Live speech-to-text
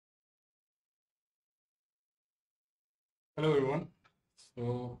Hello everyone.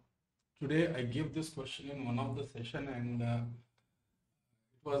 So today I gave this question in one of the session and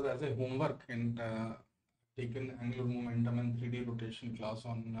it was as a homework and taken angular momentum and 3D rotation class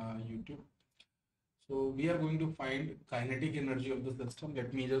on YouTube. So we are going to find kinetic energy of the system.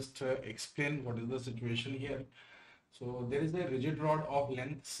 Let me just explain what is the situation here. So there is a rigid rod of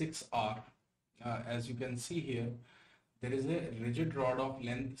length 6r. As you can see here, there is a rigid rod of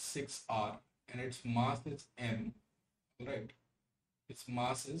length 6r and its mass is m. Right. Its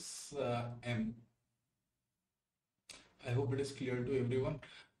mass is m. I hope it is clear to everyone.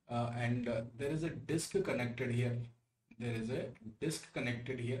 And there is a disk connected here. There is a disk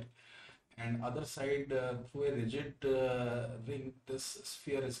connected here, and other side through a rigid ring, this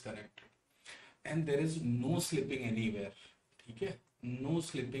sphere is connected. And there is no slipping anywhere. Okay, no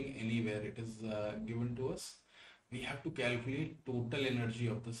slipping anywhere. It is given to us. We have to calculate total energy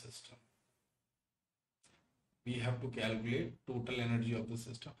of the system. We have to calculate total energy of the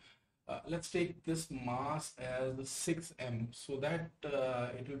system. Let's take this mass as 6m so that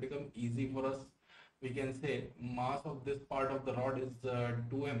it will become easy for us. We can say mass of this part of the rod is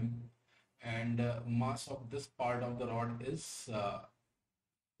 2m and mass of this part of the rod is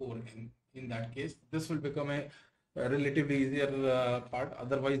 4m. In that case, this will become a relatively easier part.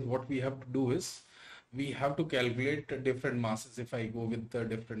 Otherwise, what we have to do is we have to calculate different masses if I go with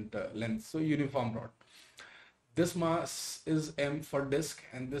different lengths. So uniform rod. This mass is m for disk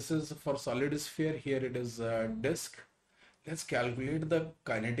and this is for solid sphere. Here it is disk. Let's calculate the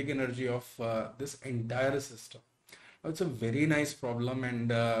kinetic energy of this entire system. Now, it's a very nice problem and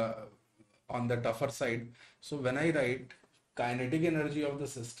on the tougher side. So when I write kinetic energy of the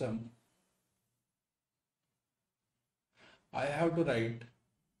system, I have to write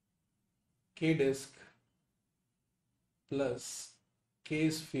k disk plus k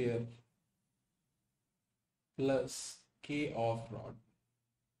sphere plus k of rod.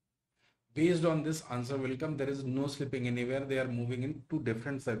 Based on this, answer will come. There is no slipping anywhere. They are moving in two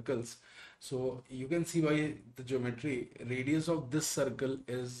different circles. So you can see by the geometry, radius of this circle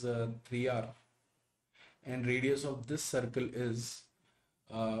is 3r and radius of this circle is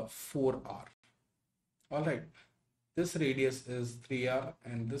 4r. All right. This radius is 3r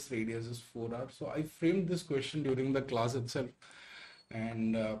and this radius is 4r. So I framed this question during the class itself,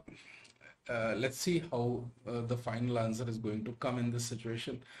 and let's see how the final answer is going to come in this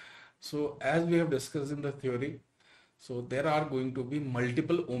situation. So as we have discussed in the theory, so there are going to be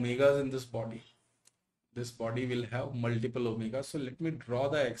multiple omegas in this body. This body will have multiple omegas. So let me draw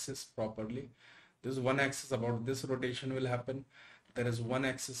the axis properly. This one axis about this rotation will happen. There is one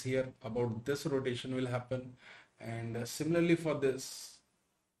axis here about this rotation will happen. And similarly for this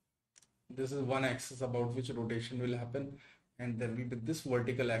is one axis about which rotation will happen. And there will be this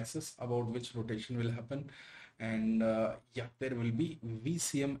vertical axis about which rotation will happen. And yeah, there will be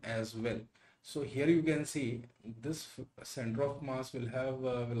VCM as well. So here you can see this center of mass will have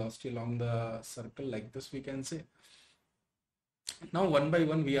velocity along the circle like this, we can say. Now one by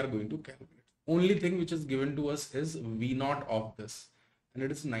one we are going to calculate. Only thing which is given to us is V0 of this, and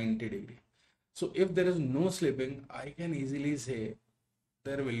it is 90 degree. So if there is no slipping, I can easily say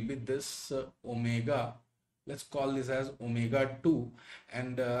there will be this omega. Let's call this as omega 2,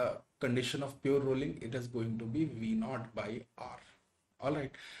 and condition of pure rolling, it is going to be V0 by R. All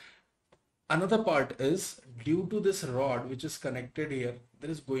right. Another part is due to this rod which is connected here, there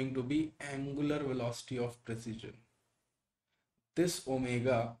is going to be angular velocity of precision. This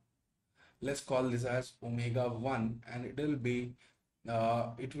omega, let's call this as omega 1, and it will be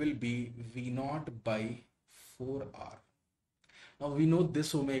V0 by 4R. Now we know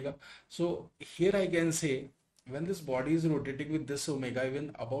this omega. So here I can say when this body is rotating with this omega,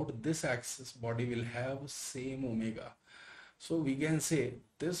 even about this axis body will have same omega. So we can say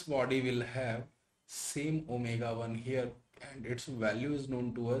this body will have same omega 1 here, and its value is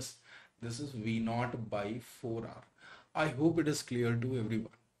known to us. This is V0 by 4R. I hope it is clear to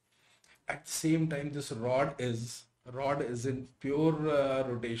everyone. At the same time, this rod is in pure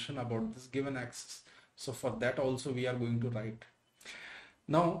rotation about this given axis. So for that also we are going to write.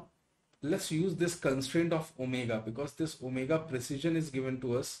 Now let's use this constraint of omega, because this omega precision is given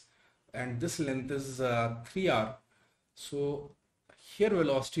to us and this length is 3r. So here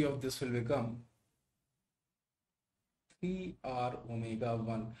velocity of this will become 3r omega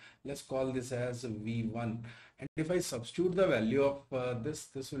 1. Let's call this as V1, and if I substitute the value of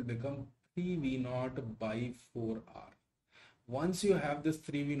this will become 3V0 by 4r. Once you have this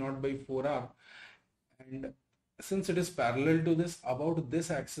 3V0 by 4r, and since it is parallel to this about this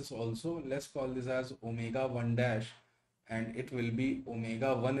axis also, let's call this as omega 1 dash, and it will be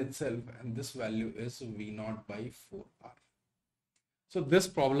omega 1 itself, and this value is V0 by 4r. So this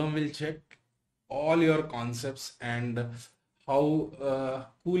problem will check all your concepts and how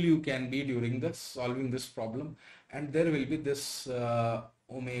cool you can be during this solving this problem. And there will be this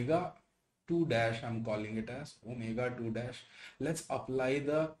omega 2 dash, I'm calling it as omega 2 dash. Let's apply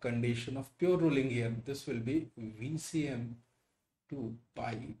the condition of pure ruling here. This will be VCM to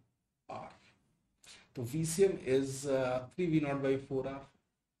pi r. So VCM is 3V naught by 4r.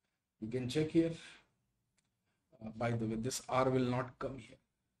 You can check here. By the way, this r will not come here.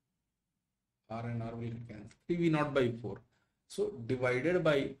 R and R will cancel. 3V naught by 4. So divided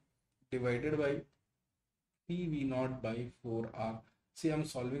by 3V naught by 4R. See, I'm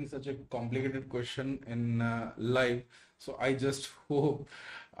solving such a complicated question in live. So I just hope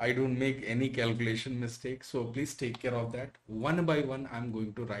I don't make any calculation mistake. So please take care of that. One by one, I'm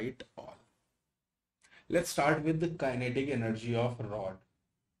going to write all. Let's start with the kinetic energy of rod.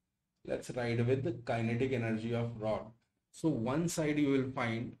 Let's write with the kinetic energy of rod. So one side you will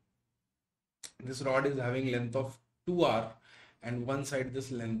find this rod is having length of 2r and one side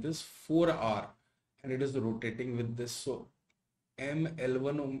this length is 4r and it is rotating with this. So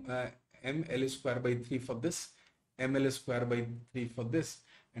ml square by 3 for this, ml square by 3 for this,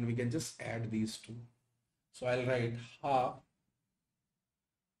 and we can just add these two. So I'll write half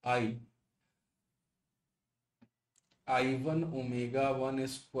I1 omega 1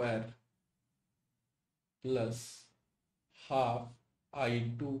 square plus half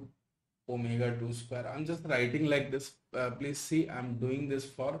I2 omega 2 square. I'm just writing like this. Please see, I'm doing this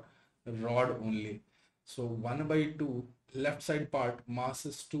for rod only. So 1 by 2, left side part, mass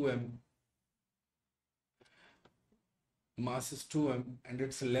is 2m. Mass is 2m and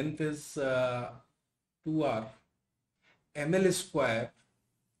its length is 2r. ml square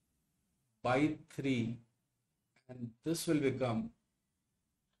by 3 and this will become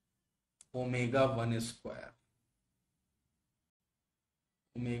omega 1 square.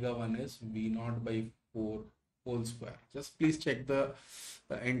 Omega 1 is V naught by 4 whole square. Just please check the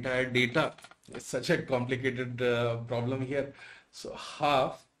entire data. It's such a complicated problem here. So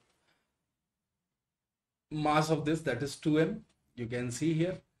half mass of this, that is 2m. You can see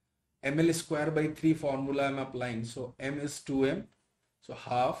here ml square by 3 formula I'm applying. So m is 2m. So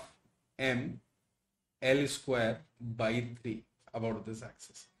half m L square by 3 about this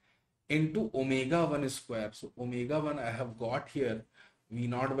axis into omega 1 square. So omega 1 I have got here V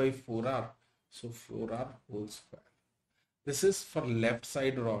naught by 4r. So 4r whole square. This is for left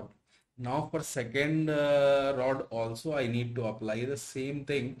side rod. Now for second rod also I need to apply the same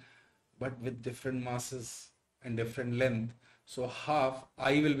thing but with different masses and different length. So half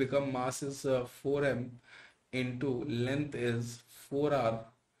I will become mass is 4m into length is 4r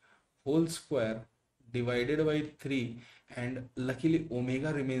whole square divided by 3 and luckily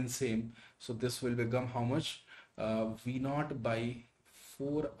omega remains same. So this will become how much? V naught by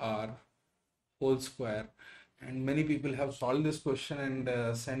 4r whole square. And many people have solved this question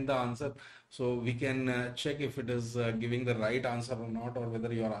and sent the answer, so we can check if it is giving the right answer or not, or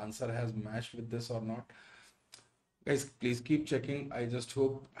whether your answer has matched with this or not. Guys, please keep checking. I just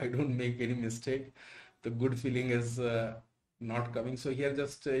hope I don't make any mistake. The good feeling is not coming. So here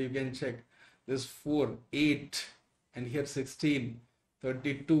just you can check this 4, 8 and here 16,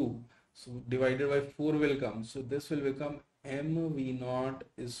 32. So divided by 4 will come. So this will become mv naught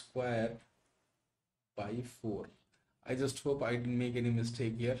square by 4. I just hope I didn't make any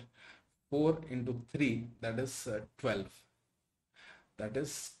mistake here. 4 into 3, that is 12. That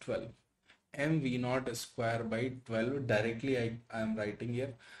is 12. mv naught square by 12 directly I am writing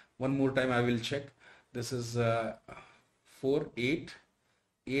here. One more time I will check. This is 4, 8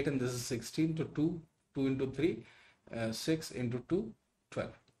 and this is 16 to 2 into 3, 6 into 2, 12.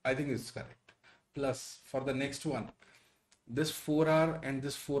 I think it's correct. Plus for the next one, this 4r and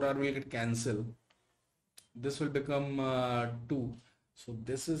this 4r will get cancelled. This will become 2. So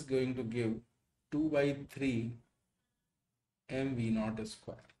this is going to give 2 by 3 mv naught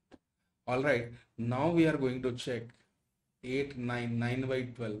square. All right, now we are going to check 8, 9 by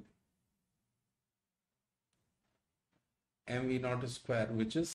 12 mv naught square,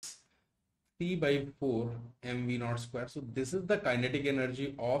 which is 3 by 4 mv naught square. So this is the kinetic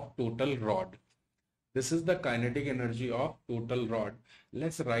energy of total rod. This is the kinetic energy of total rod.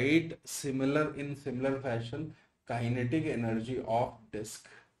 Let's write in similar fashion kinetic energy of disk.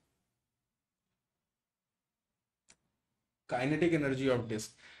 Kinetic energy of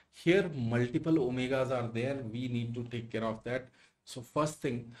disk. Here multiple omegas are there. We need to take care of that. So first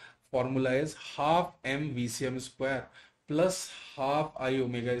thing, formula is half m VCM square plus half I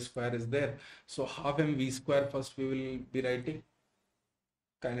omega square is there. So half m V square first we will be writing.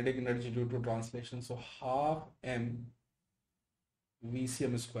 Kinetic energy due to translation. So half m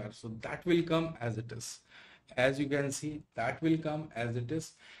VCM square. So that will come as it is. As you can see, that will come as it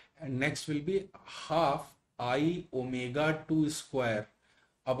is. And next will be half I omega 2 square.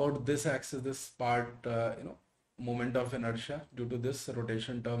 About this axis, this part, moment of inertia due to this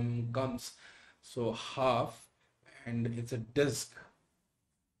rotation term comes. So half, and it's a disk.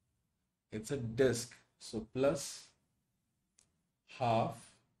 It's a disk. So plus half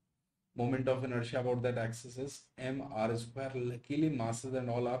moment of inertia about that axis is mr square. Luckily masses and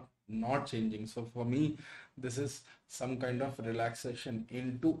all are not changing, so for me this is some kind of relaxation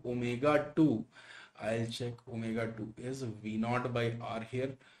into omega 2. I'll check omega 2 is v naught by r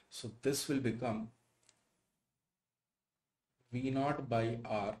here, so this will become v naught by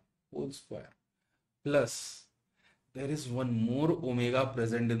r whole square plus there is one more omega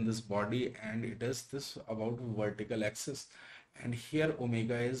present in this body, and it is this about vertical axis, and here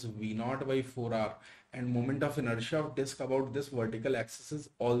omega is v naught by 4r, and moment of inertia of disk about this vertical axis is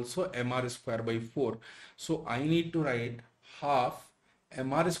also mr square by 4. So I need to write half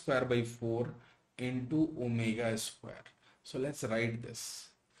mr square by 4 into omega square. So let's write this.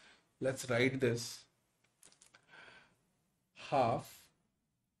 Half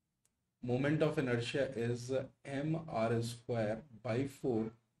moment of inertia is mr square by 4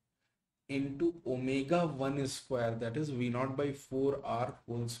 into omega 1 square, that is v naught by 4r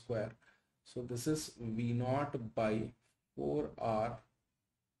whole square. So this is v naught by 4r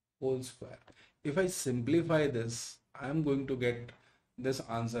whole square. If I simplify this, I am going to get this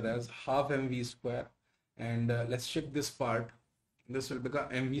answer as half mv square, and let's check this part. This will become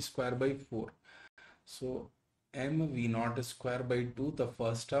mv square by 4. So m v naught square by 2, the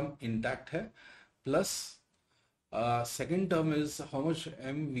first term intact hai, plus second term is how much,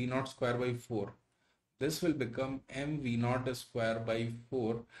 m v naught square by 4. This will become m v naught square by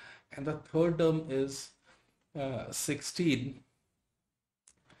 4, and the third term is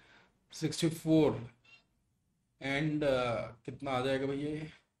 64, and कितना आ जाएगा भैया,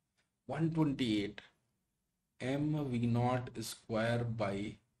 128 m v naught square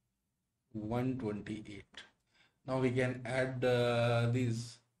by 128. Now we can add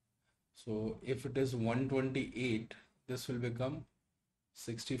these. So if it is 128, this will become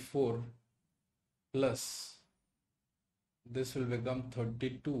 64 plus this will become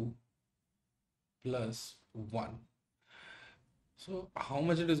 32 plus 1. So how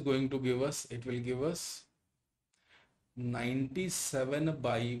much it is going to give us? It will give us 97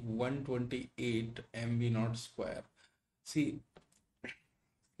 by 128 mv naught square. See,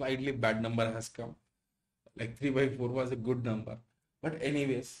 slightly bad number has come. Like 3 by 4 was a good number, but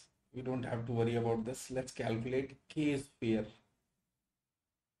anyways, we don't have to worry about this. Let's calculate K sphere.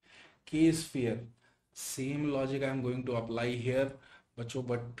 K sphere, same logic I am going to apply here, but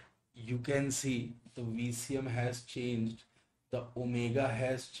you can see the VCM has changed, the omega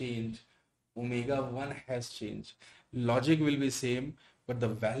has changed, omega 1 has changed. Logic will be same, but the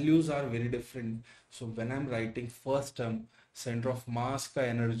values are very different. So when I'm writing first term, center of mass ka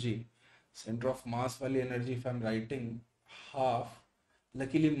energy, center of mass wali energy, if I'm writing half,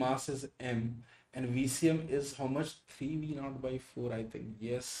 luckily mass is m, and VCM is how much, 3v naught by 4, I think.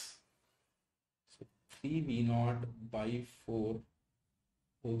 Yes, so 3v naught by 4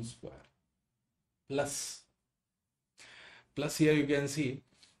 whole square plus here you can see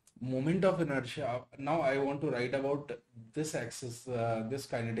moment of inertia. Now I want to write about this axis, this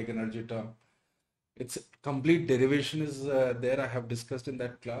kinetic energy term. Its complete derivation is there. I have discussed in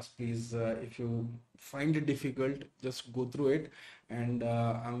that class. Please, if you find it difficult, just go through it, and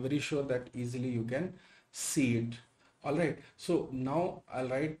I'm very sure that easily you can see it. All right. So now I'll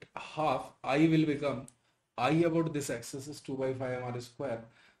write half I will become I about this axis is 2 by 5 mr square.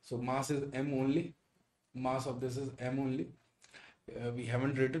 So mass is m only. Mass of this is m only. We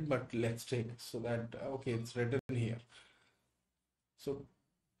haven't written, but let's take so that okay, it's written here. So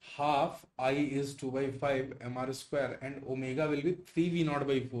half I is 2 by 5 mr square, and omega will be 3v naught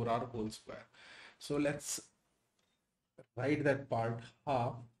by 4r whole square. So let's write that part,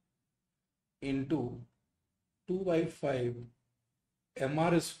 half into 2 by 5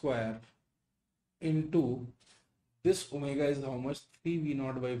 mr square into this omega is how much, 3v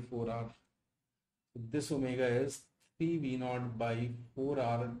naught by 4r. This omega is 3v naught by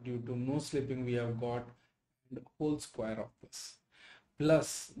 4r due to no slipping we have got, and whole square of this.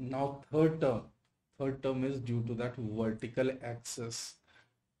 Plus now third term is due to that vertical axis.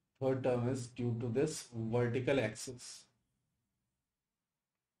 Third term is due to this vertical axis.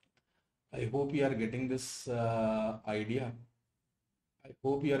 I hope you are getting this idea.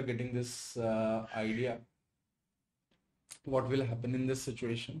 What will happen in this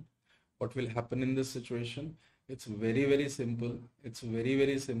situation? It's very simple. It's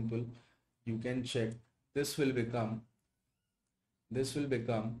very simple. You can check. This will become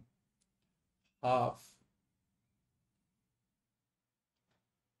half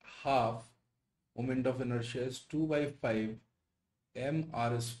half moment of inertia is 2 by 5 m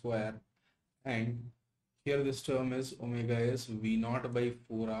r square, and here this term is omega is v naught by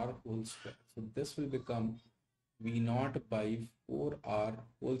 4r whole square. So this will become v naught by 4r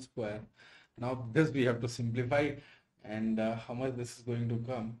whole square. Now this we have to simplify, and how much this is going to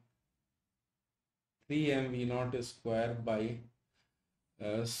come? 3m v naught square by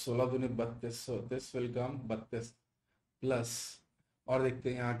 16 दूनी 32. So this will come 32 plus, और देखते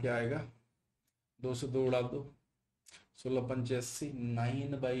हैं यहाँ क्या आएगा, 2 से 2 उड़ा दो, 16 85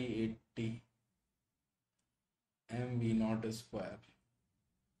 9 by 80 M we not square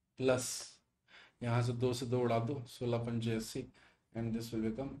plus, यहाँ से 2 से 2 उड़ा दो, 16 85, and this will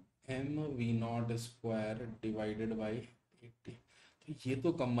become M we not square divided by 80. तो ये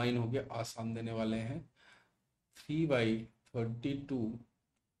तो कंबाइन हो गया, आसान देने वाले हैं. 3 by 32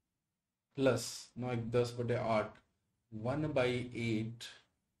 plus 9 10/8 1 by 8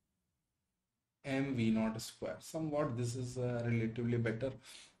 m v naught square. Somewhat this is relatively better.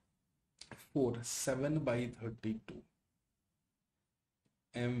 4 7 by 32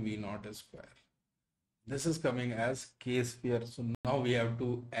 m v naught square. This is coming as k sphere. So now we have to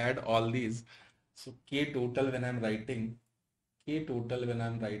add all these. So k total when I'm writing,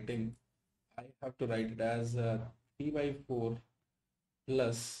 I have to write it as 3 by 4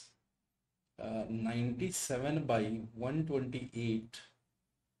 plus 97 by 128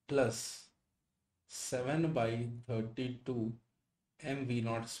 plus 7 by 32 m v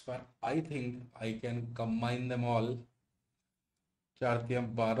naught square. I think I can combine them all. 4 3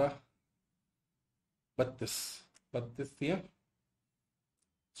 12 32 32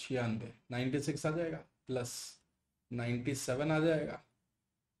 3 96 96 आ जाएगा, plus 97 आ जाएगा,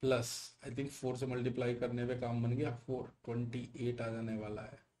 plus I think 4 से multiply करने पे काम बन गया 4, 28 आ जाने वाला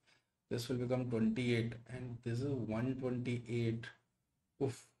है. This will become 28, and this is 128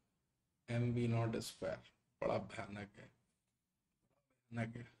 of mv naught square. बड़ा भयानक है,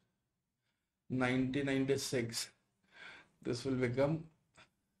 96. This will become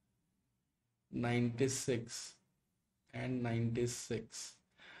 96 and 96.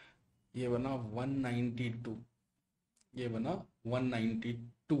 ये बना 192. ये बना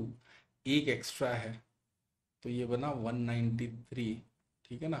 192. एक एक्स्ट्रा है तो ये बना 193.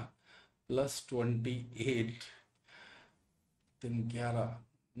 ठीक है ना, plus 28 3 11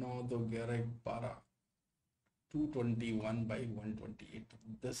 9 2 11 12 221 by 128.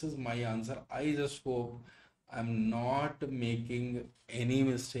 This is my answer. I just hope I'm not making any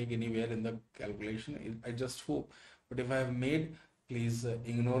mistake anywhere in the calculation. I just hope, but if I have made, please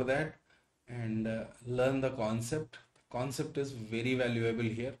ignore that and learn the concept. The concept is very valuable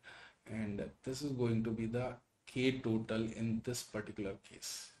here, and this is going to be the k total in this particular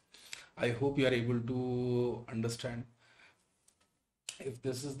case. I hope you are able to understand. If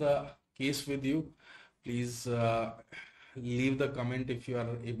this is the case with you, please leave the comment if you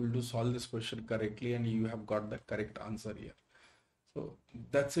are able to solve this question correctly and you have got the correct answer here. So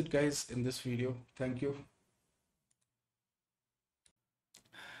that's it guys in this video. Thank you.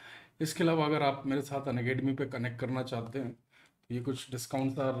 इसके अलावा अगर आप मेरे साथ Unacademy पे connect करना चाहते हैं तो ये कुछ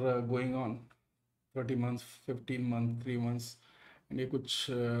discounts are going on 30 months, 15 months, 3 months, and ये कुछ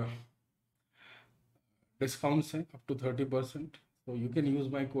discounts हैं up to 30%. So you can use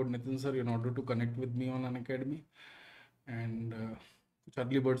my code Nitin sir in order to connect with me on Unacademy, and कुछ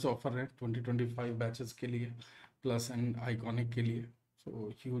early birds offer है 2025 batches के लिए plus and iconic के लिए. So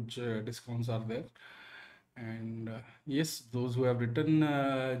huge discounts are there, and yes, those who have written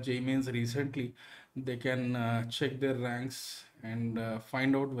JEE mains recently, they can check their ranks and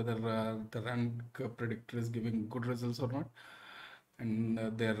find out whether the rank predictor is giving good results or not, and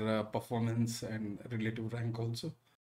their performance and relative rank also.